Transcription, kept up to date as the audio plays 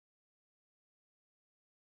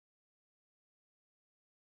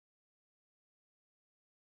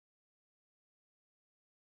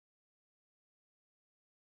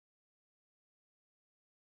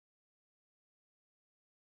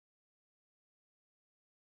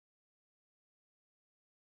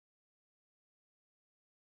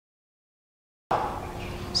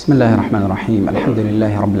بسم الله الرحمن الرحيم الحمد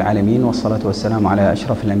لله رب العالمين والصلاة والسلام على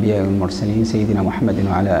أشرف الأنبياء والمرسلين سيدنا محمد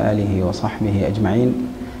وعلى آله وصحبه أجمعين.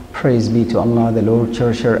 Praise be to Allah, the Lord,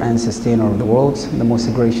 cherisher and sustainer of the worlds, the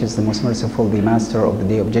most gracious, the most merciful, the master of the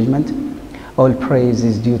day of judgment. All praise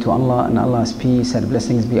is due to Allah, and Allah's peace and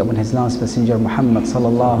blessings be upon His last messenger Muhammad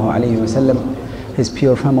sallallahu alayhi wa sallam, his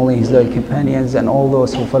pure family, his loyal companions, and all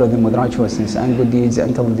those who follow them with righteousness and good deeds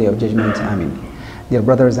until the day of judgment. Ameen. Dear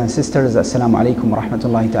brothers and sisters, Assalamu alaikum wa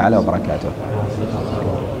rahmatullahi ta'ala wa barakatuh.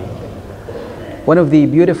 One of the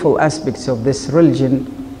beautiful aspects of this religion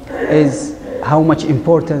is how much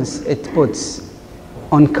importance it puts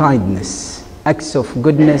on kindness. Acts of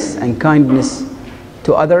goodness and kindness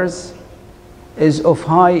to others is of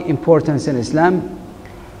high importance in Islam.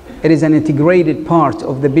 It is an integrated part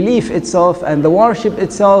of the belief itself and the worship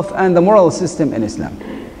itself and the moral system in Islam.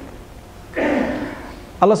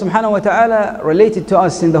 Allah subhanahu wa ta'ala related to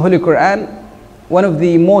us in the Holy Quran one of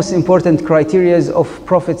the most important criteria of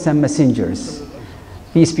prophets and messengers,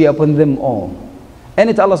 peace be upon them all. In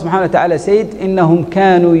it Allah subhanahu wa ta'ala said, إِنَّهُمْ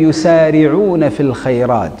كَانُوا يُسَارِعُونَ فِي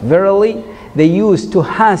الْخَيْرَاتِ. Verily, they used to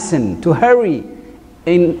hasten, to hurry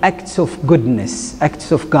in acts of goodness,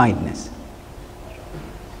 acts of kindness.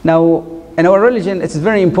 Now, in our religion, it's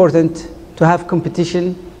very important to have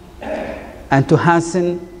competition and to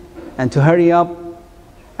hasten and to hurry up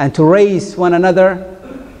and to raise one another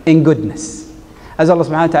in goodness. As Allah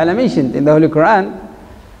subhanahu wa ta'ala mentioned in the Holy Quran,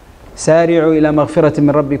 سَارِعُوا إِلَى مَغْفِرَةٍ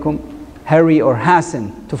مِّن رَبِّكُمْ. Hurry or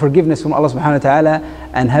hasten to forgiveness from Allah subhanahu wa ta'ala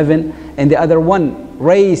and heaven. And the other one,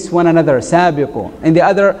 raise one another, سَابِقُوا. And the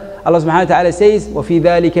other, Allah subhanahu wa ta'ala says, وَفِي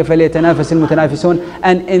ذَلِكَ فَلْيَتَنَافَسِ الْمُتَنَافِسُونَ.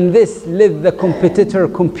 And in this, let the competitor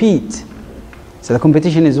compete. So the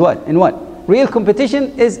competition is what? In what? Real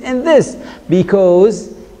competition is in this,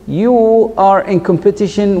 because you are in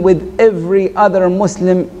competition with every other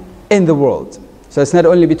Muslim in the world. So it's not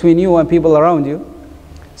only between you and people around you.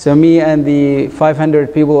 So me and the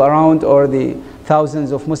 500 people around, or the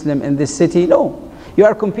thousands of Muslims in this city. No, you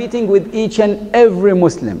are competing with each and every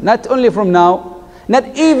Muslim. Not only from now, not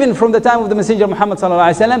even from the time of the Messenger Muhammad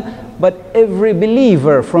sallallahu alaihi wasallam, but every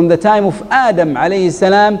believer from the time of Adam alayhi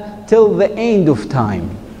salam till the end of time.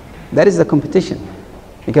 That is the competition,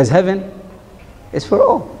 because heaven is for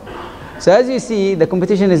all. So as you see, the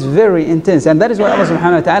competition is very intense, and that is why Allah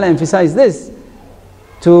subhanahu wa ta'ala emphasized this,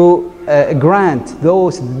 to grant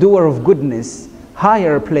those doer of goodness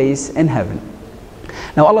higher place in heaven.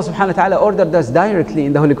 Now Allah subhanahu wa ta'ala ordered us directly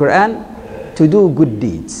in the Holy Quran to do good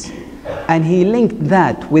deeds, and He linked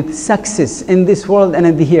that with success in this world and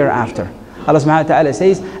in the hereafter. Allah subhanahu wa ta'ala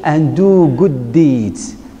says, and do good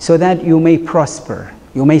deeds so that you may prosper,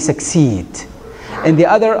 you may succeed. And the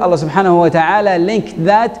other, Allah subhanahu wa ta'ala linked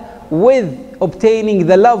that with obtaining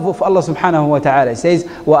the love of Allah subhanahu wa ta'ala. It says,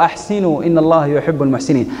 وَأَحْسِنُوا إِنَّ اللَّهَ يُحِبُّ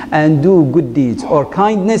الْمُحْسِنِينَ. And do good deeds or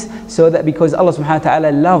kindness, so that because Allah subhanahu wa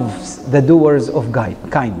ta'ala loves the doers of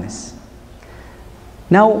kindness.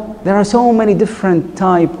 Now, there are so many different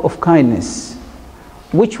types of kindness.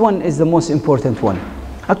 Which one is the most important one?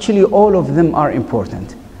 Actually, all of them are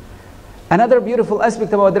important. Another beautiful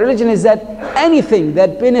aspect about the religion is that anything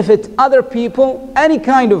that benefits other people, any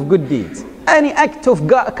kind of good deeds, any act of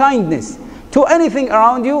kindness to anything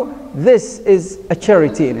around you, this is a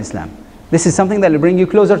charity in Islam. This is something that will bring you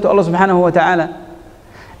closer to Allah subhanahu wa ta'ala.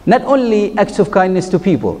 Not only acts of kindness to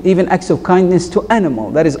people, even acts of kindness to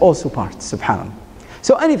animal, that is also part, subhanAllah.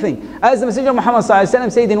 So anything, as the Messenger Muhammad sallallahu alaihi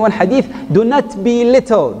wasallam said in one hadith, do not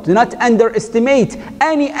belittle, do not underestimate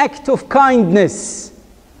any act of kindness.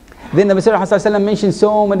 Then the Messenger sallallahu alaihi wasallam mentioned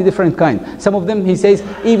so many different kinds. Some of them, he says,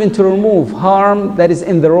 even to remove harm that is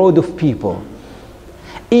in the road of people.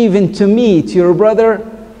 Even to meet your brother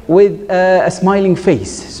with a smiling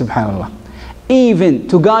face, subhanAllah. Even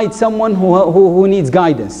to guide someone who needs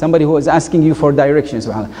guidance, somebody who is asking you for direction,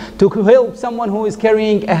 subhanAllah. To help someone who is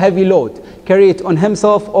carrying a heavy load, carry it on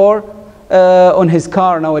himself or on his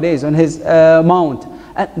car nowadays, on his mount.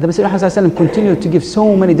 And the Messenger ﷺ continued to give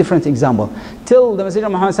so many different examples, till the Messenger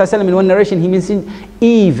Muhammad ﷺ in one narration he mentioned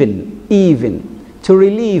even to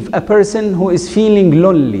relieve a person who is feeling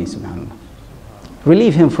lonely, subhanAllah.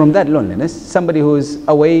 Relieve him from that loneliness. Somebody who is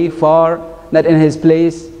away, far, not in his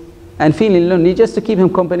place, and feeling lonely, just to keep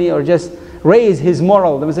him company or just raise his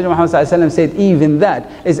moral. The Messenger Muhammad ﷺ said even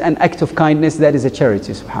that is an act of kindness, that is a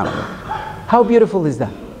charity, subhanAllah. How beautiful is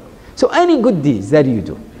that? So any good deeds that you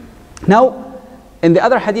do. Now, in the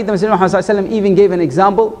other hadith, the Messenger Muhammad ﷺ even gave an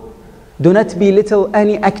example. Do not belittle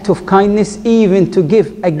any act of kindness, even to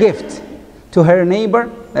give a gift to her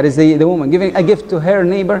neighbor. That is the woman giving a gift to her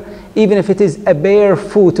neighbor, even if it is a bare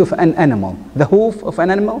foot of an animal. The hoof of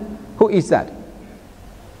an animal, who eats that?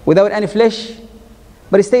 Without any flesh,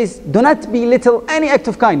 But it says, do not belittle any act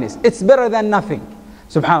of kindness. It's better than nothing.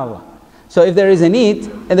 Subhanallah. So if there is a need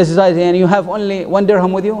in the society and you have only 1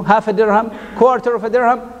 dirham with you, half a dirham, quarter of a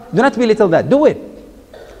dirham, do not belittle that. Do it.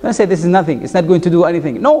 Don't say this is nothing. It's not going to do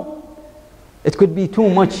anything. No. It could be too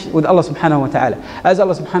much with Allah subhanahu wa ta'ala. As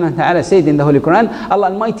Allah subhanahu wa ta'ala said in the Holy Quran,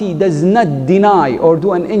 Allah Almighty does not deny or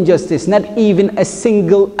do an injustice, not even a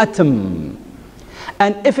single atom.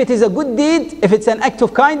 And if it is a good deed, if it's an act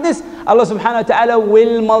of kindness, Allah subhanahu wa ta'ala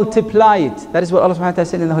will multiply it. That is what Allah subhanahu wa ta'ala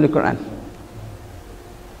said in the Holy Quran.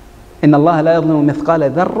 إن الله لا يظلم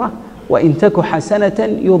مثقال ذرة وإن تك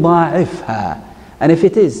حسنة يضاعفها. And if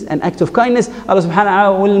it is an act of kindness, Allah subhanahu wa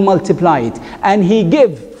ta'ala will multiply it. And He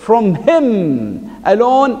gives from Him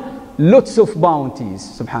alone lots of bounties.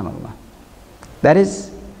 Subhanallah. That is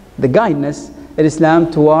the guidance in Islam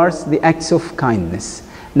towards the acts of kindness.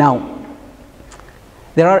 Now,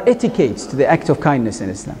 there are etiquettes to the act of kindness in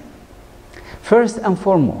Islam. First and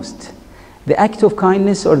foremost, the act of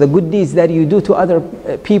kindness or the good deeds that you do to other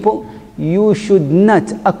people, you should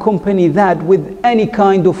not accompany that with any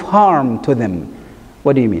kind of harm to them.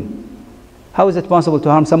 What do you mean? How is it possible to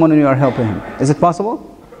harm someone when you are helping him? Is it possible?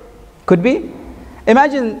 Could be.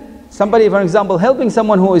 Imagine somebody, for example, helping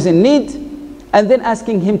someone who is in need and then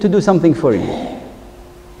asking him to do something for you.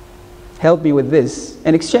 Help me with this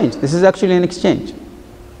in exchange. This is actually an exchange.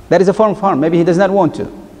 That is a form of harm. Maybe he does not want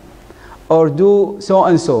to. Or do so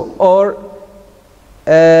and so. Or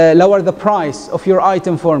lower the price of your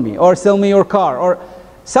item for me. Or sell me your car. Or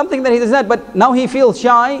something that he does not. But now he feels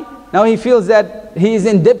shy. Now he feels that he is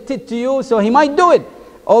indebted to you. So he might do it.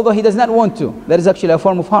 Although he does not want to. That is actually a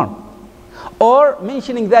form of harm. Or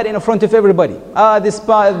mentioning that in front of everybody. This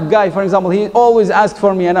guy, for example, he always asks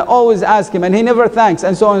for me and I always ask him and he never thanks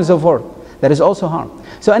and so on and so forth. That is also harm.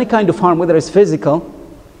 So any kind of harm, whether it's physical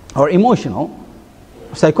or emotional,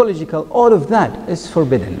 psychological, all of that is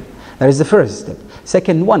forbidden. That is the first step.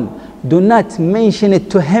 Second one, do not mention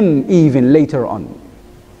it to him even later on.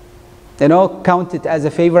 You know, count it as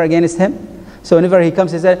a favor against him. So whenever he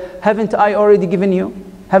comes, he says, haven't I already given you?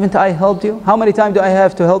 Haven't I helped you? How many times do I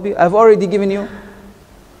have to help you? I've already given you.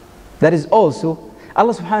 That is also,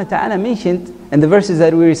 Allah subhanahu wa ta'ala mentioned in the verses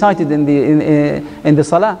that we recited in the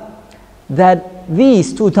salah, that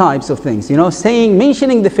these two types of things, you know,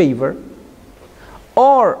 mentioning the favor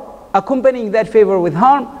or accompanying that favor with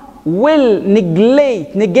harm will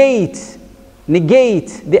negate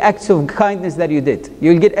the acts of kindness that you did.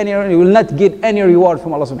 You will not get any reward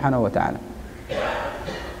from Allah subhanahu wa ta'ala.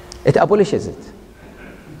 It abolishes it.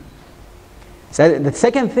 So the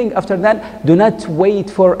second thing after that, do not wait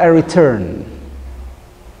for a return.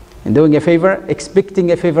 In doing a favor, expecting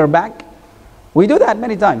a favor back. We do that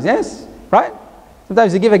many times, yes? Right?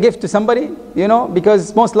 Sometimes you give a gift to somebody, you know,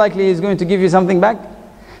 because most likely he's going to give you something back.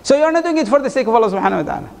 So you're not doing it for the sake of Allah subhanahu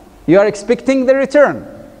wa ta'ala. You are expecting the return.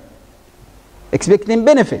 Expecting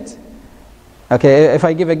benefit. Okay, if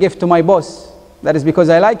I give a gift to my boss, that is because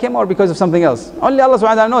I like him or because of something else. Only Allah subhanahu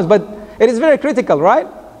wa ta'ala knows, but it is very critical, right?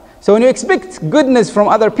 So when you expect goodness from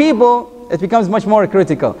other people, it becomes much more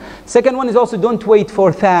critical. Second one is also don't wait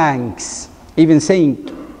for thanks. Even saying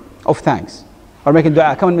of thanks. Or making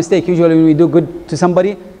dua. Common mistake, usually when we do good to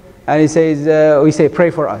somebody, and he says, we say,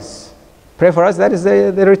 pray for us. Pray for us, that is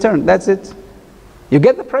the return, that's it. You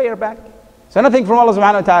get the prayer back. So nothing from Allah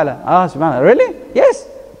subhanahu wa ta'ala. Subhanallah, really? Yes.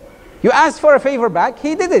 You asked for a favor back,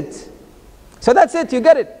 He did it. So that's it, you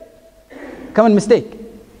get it. Common mistake.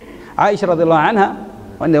 Aisha radiallahu anha,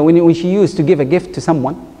 when she used to give a gift to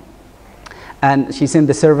someone, and she sent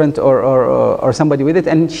the servant or somebody with it,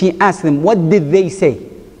 and she asked them, what did they say?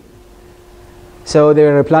 So they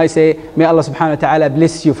reply, say, may Allah subhanahu wa ta'ala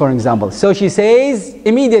bless you, for example. So she says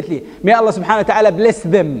immediately, may Allah subhanahu wa ta'ala bless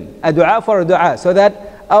them. A dua for a dua, so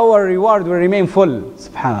that our reward will remain full.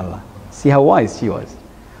 Subhanallah. See how wise she was.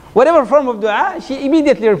 Whatever form of dua, she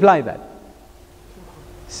immediately replied that.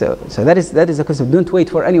 So that is a concept. Don't wait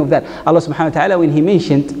for any of that. Allah subhanahu wa ta'ala, when He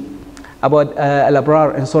mentioned about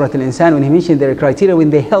Al-Abrar in Surah Al-Insan, when He mentioned their criteria, when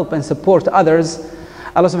they help and support others,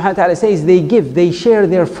 Allah subhanahu wa ta'ala says they share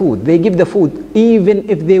their food. They give the food even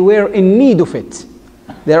if they were in need of it.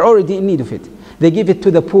 They are already in need of it. They give it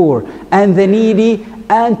to the poor and the needy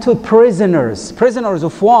and to prisoners. Prisoners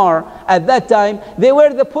of war at that time, they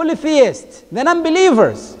were the polytheists, the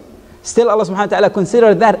non-believers. Still Allah subhanahu wa ta'ala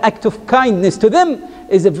considered that act of kindness to them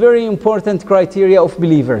is a very important criteria of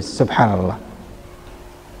believers. Subhanallah.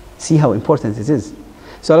 See how important it is.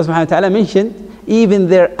 So Allah subhanahu wa ta'ala mentioned even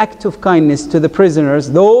their act of kindness to the prisoners,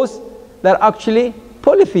 those that are actually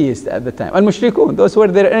polytheists at the time. Al-Mushrikun, those were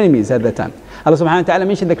their enemies at the time. Allah subhanahu wa ta'ala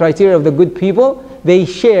mentioned the criteria of the good people. They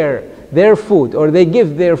share their food, or they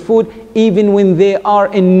give their food even when they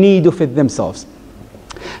are in need of it themselves.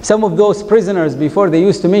 Some of those prisoners before, they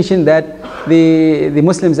used to mention that the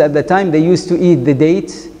Muslims at the time, they used to eat the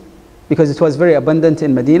date because it was very abundant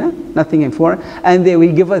in Medina, nothing in foreign, and they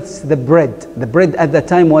will give us the bread. The bread at that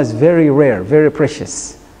time was very rare, very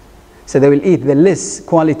precious. So they will eat the less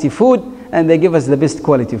quality food and they give us the best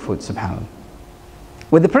quality food, subhanAllah.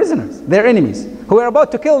 With the prisoners, their enemies, who were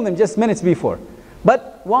about to kill them just minutes before.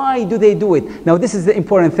 But why do they do it? Now this is the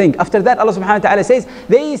important thing. After that, Allah subhanahu wa ta'ala says,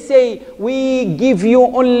 they say, we give you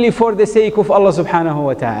only for the sake of Allah subhanahu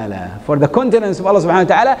wa ta'ala. For the countenance of Allah subhanahu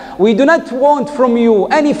wa ta'ala, we do not want from you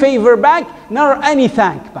any favor back, nor any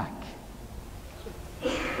thank back.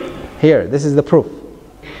 Here, this is the proof.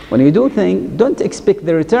 When you do things, don't expect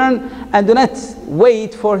the return and do not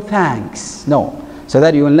wait for thanks. No, so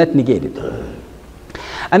that you will not negate it.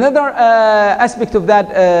 Another aspect of that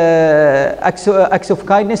acts of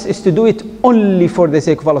kindness is to do it only for the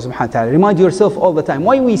sake of Allah subhanahu wa ta'ala. Remind yourself all the time.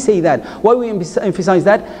 Why we say that? Why we emphasize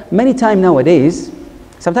that? Many times nowadays,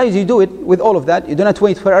 sometimes you do it with all of that. You do not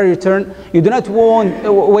wait for a return. You do not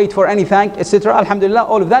wait for any thank, etc. Alhamdulillah,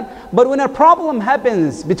 all of that. But when a problem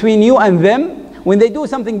happens between you and them, when they do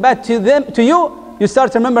something bad to you, you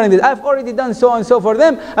start remembering this. I've already done so and so for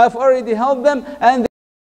them. I've already helped them, and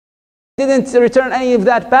they didn't return any of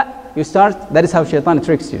that back. You start, that is how shaitan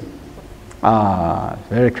tricks you.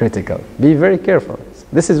 Very critical. Be very careful.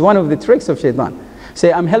 This is one of the tricks of shaitan.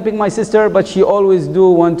 Say, I'm helping my sister, but she always do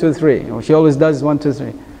 1, 2, 3. Or she always does 1, 2,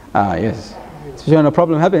 3. Yes. So when a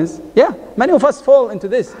problem happens, yeah, many of us fall into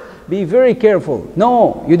this. Be very careful.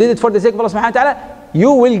 No, you did it for the sake of Allah subhanahu wa ta'ala.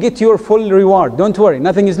 You will get your full reward. Don't worry,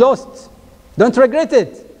 nothing is lost. Don't regret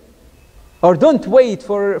it. Or don't wait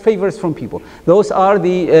for favors from people. Those are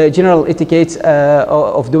the general etiquettes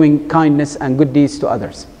of doing kindness and good deeds to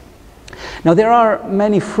others. Now there are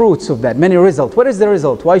many fruits of that, many results. What is the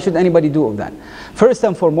result? Why should anybody do of that? First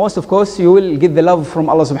and foremost, of course, you will get the love from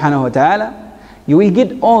Allah subhanahu wa ta'ala. You will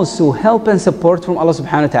get also help and support from Allah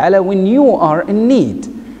subhanahu wa ta'ala when you are in need.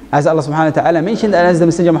 As Allah subhanahu wa ta'ala mentioned, and as the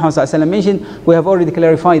Messenger Muhammad sallallahu alaihi wasallam mentioned, we have already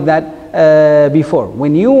clarified that before.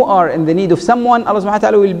 When you are in the need of someone, Allah subhanahu wa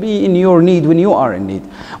ta'ala will be in your need when you are in need.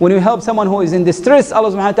 When you help someone who is in distress, Allah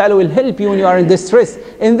subhanahu wa ta'ala will help you when you are in distress,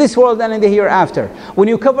 in this world and in the hereafter. When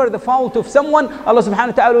you cover the fault of someone, Allah subhanahu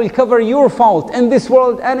wa ta'ala will cover your fault in this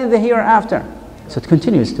world and in the hereafter. So it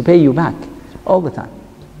continues to pay you back all the time.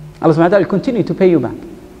 Allah subhanahu wa ta'ala will continue to pay you back.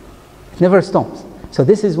 It never stops. So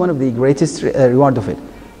this is one of the greatest reward of it.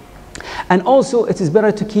 And also, it is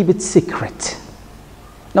better to keep it secret.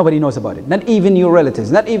 Nobody knows about it. Not even your relatives,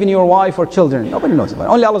 not even your wife or children. Nobody knows about it.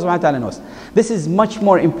 Only Allah subhanahu wa ta'ala knows. This is much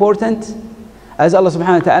more important, as Allah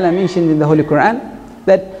subhanahu wa ta'ala mentioned in the Holy Quran,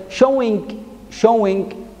 that showing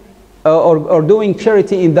or doing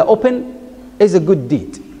charity in the open is a good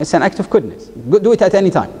deed. It's an act of goodness. Do it at any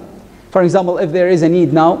time. For example, if there is a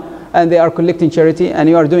need now and they are collecting charity and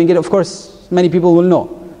you are doing it, of course, many people will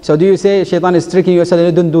know. So do you say shaitan is tricking you,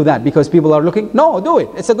 so don't do that because people are looking? No, do it.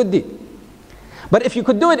 It's a good deed. But if you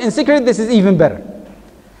could do it in secret, this is even better.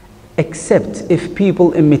 Except if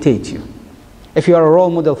people imitate you. If you are a role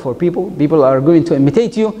model for people, people are going to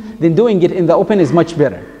imitate you, then doing it in the open is much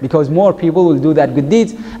better. Because more people will do that good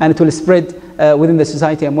deeds and it will spread within the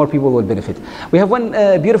society and more people will benefit. We have one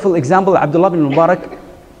beautiful example, Abdullah bin Mubarak,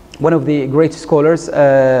 one of the great scholars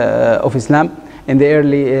of Islam in the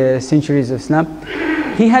early centuries of Islam.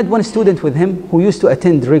 He had one student with him who used to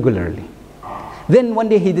attend regularly. Then one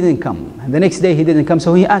day he didn't come. And the next day he didn't come.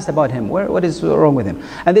 So he asked about him. What is wrong with him?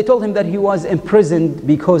 And they told him that he was imprisoned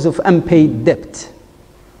because of unpaid debt.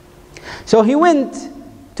 So he went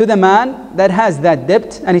to the man that has that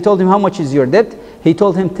debt and he told him, how much is your debt? He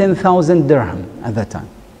told him 10,000 dirham at that time.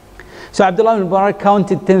 So Abdullah ibn Mubarak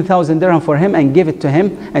counted 10,000 dirham for him and gave it to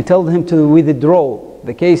him and told him to withdraw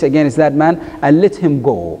the case against that man and let him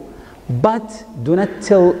go. But do not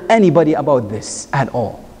tell anybody about this at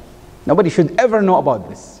all. Nobody should ever know about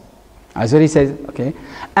this. That's what he says, okay.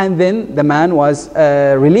 And then the man was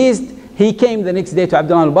released. He came the next day to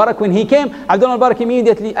Abdullah al-Mubarak. When he came, Abdullah al-Mubarak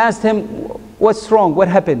immediately asked him, what's wrong? What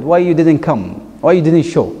happened? Why you didn't come? Why you didn't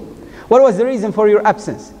show? What was the reason for your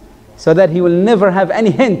absence? So that he will never have any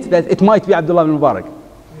hint that it might be Abdullah al-Mubarak.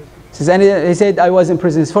 He said, I was in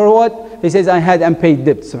prison. For what? He says, I had unpaid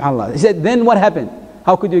debt, subhanAllah. He said, then what happened?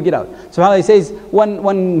 How could you get out? SubhanAllah, he says,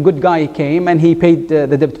 one good guy came and he paid the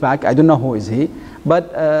debt back. I don't know who is he,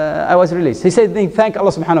 but I was released. He said, thank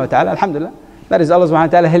Allah subhanahu wa ta'ala, alhamdulillah. That is Allah subhanahu wa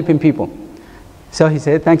ta'ala helping people. So he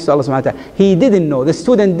said, thanks to Allah subhanahu wa ta'ala. He didn't know, the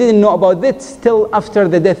student didn't know about this till after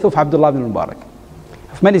the death of Abdullah ibn Mubarak.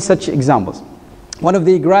 Many such examples. One of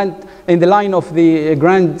the grand in the line of the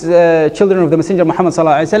grandchildren of the Messenger Muhammad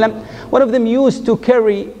sallallahu alaihi wasallam. One of them used to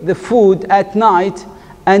carry the food at night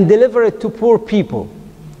and deliver it to poor people.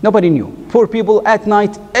 Nobody knew. Poor people at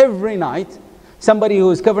night, every night, somebody who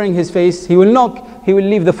is covering his face, he will knock, he will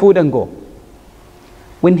leave the food and go.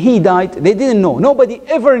 When he died, they didn't know. Nobody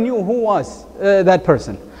ever knew who was that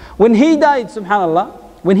person. When he died, subhanAllah,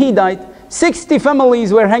 when he died, 60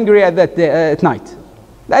 families were hungry at that day, at night.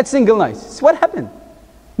 That single night. So what happened?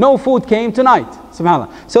 No food came tonight, subhanAllah.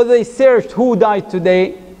 So they searched who died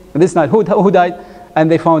today, this night, who died, and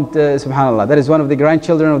they found, subhanAllah, that is one of the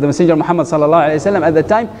grandchildren of the Messenger Muhammad sallallahu alaihi wasallam at that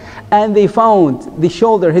time, and they found the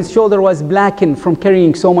shoulder, his shoulder was blackened from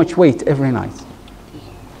carrying so much weight every night.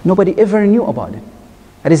 Nobody ever knew about it.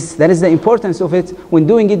 That is the importance of it. When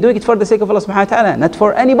doing it for the sake of Allah subhanahu wa ta'ala, not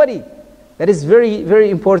for anybody. That is very, very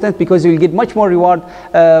important, because you will get much more reward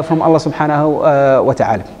from Allah subhanahu wa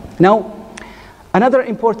ta'ala. Now, another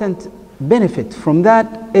important benefit from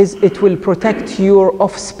that is it will protect your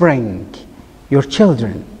offspring, your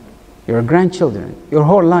children, your grandchildren, your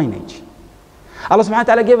whole lineage. Allah subhanahu wa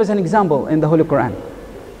ta'ala gave us an example in the Holy Quran.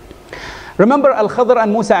 Remember Al-Khadr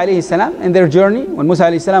and Musa alayhi salam in their journey? When Musa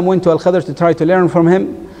alayhi salam went to Al-Khadr to try to learn from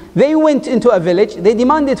him, they went into a village. They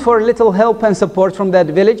demanded for little help and support from that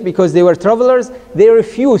village because they were travelers. They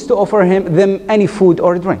refused to offer them any food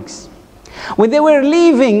or drinks. When they were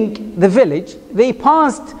leaving the village, they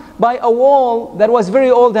passed by a wall that was very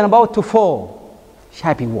old and about to fall.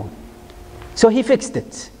 Shabby wall. So he fixed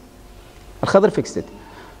it. Al-Khadr fixed it.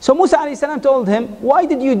 So Musa alayhi salam told him, why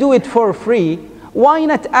did you do it for free? Why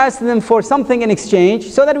not ask them for something in exchange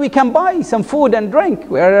so that we can buy some food and drink?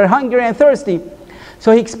 We are hungry and thirsty.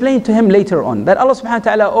 So he explained to him later on that Allah subhanahu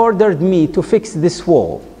wa ta'ala ordered me to fix this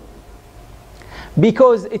wall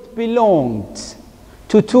because it belonged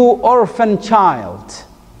to two orphan children.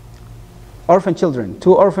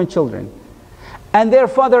 And their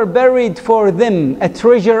father buried for them a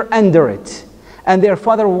treasure under it. And their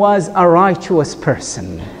father was a righteous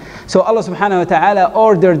person. So Allah subhanahu wa ta'ala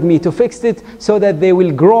ordered me to fix it so that they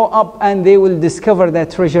will grow up and they will discover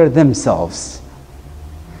that treasure themselves.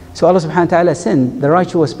 So Allah subhanahu wa ta'ala sent the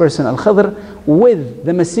righteous person Al-Khadr with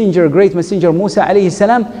the messenger, great messenger Musa alayhi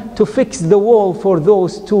salam, to fix the wall for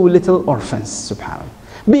those two little orphans,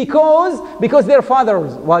 subhanAllah. Because their father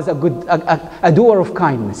was a doer of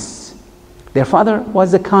kindness. Their father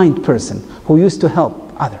was a kind person who used to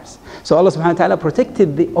help others. So Allah subhanahu wa ta'ala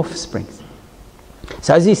protected the offspring.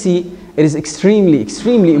 So as you see, it is extremely,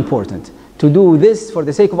 extremely important to do this for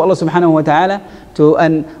the sake of Allah subhanahu wa ta'ala.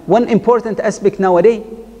 And one important aspect nowadays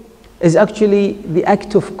is actually the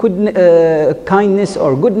act of kindness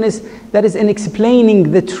or goodness, that is in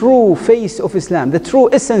explaining the true face of Islam, the true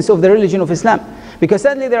essence of the religion of Islam. Because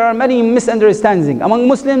sadly there are many misunderstandings among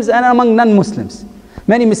Muslims and among non-Muslims.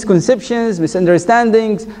 Many misconceptions,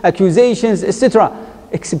 misunderstandings, accusations, etc.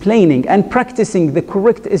 Explaining and practicing the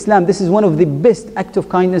correct Islam, this is one of the best acts of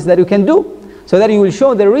kindness that you can do, so that you will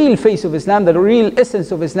show the real face of Islam, the real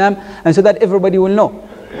essence of Islam, and so that everybody will know.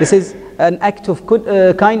 This is an act of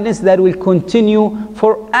kindness that will continue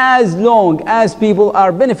for as long as people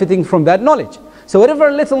are benefiting from that knowledge. So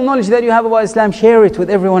whatever little knowledge that you have about Islam, share it with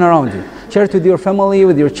everyone around you. Share it with your family,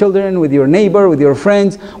 with your children, with your neighbor, with your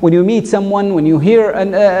friends. When you meet someone, when you hear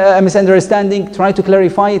a misunderstanding, try to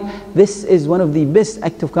clarify it. This is one of the best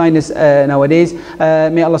acts of kindness nowadays.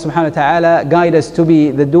 May Allah subhanahu wa ta'ala guide us to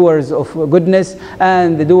be the doers of goodness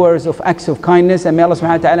and the doers of acts of kindness. And may Allah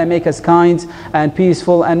subhanahu wa ta'ala make us kind and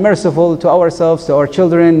peaceful and merciful to ourselves, to our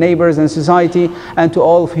children, neighbors and society, and to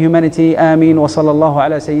all of humanity. Ameen. Wa sallallahu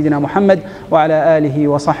ala Sayyidina Muhammad wa ala alihi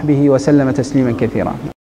wa sahbihi wa sallama tasliman kathira.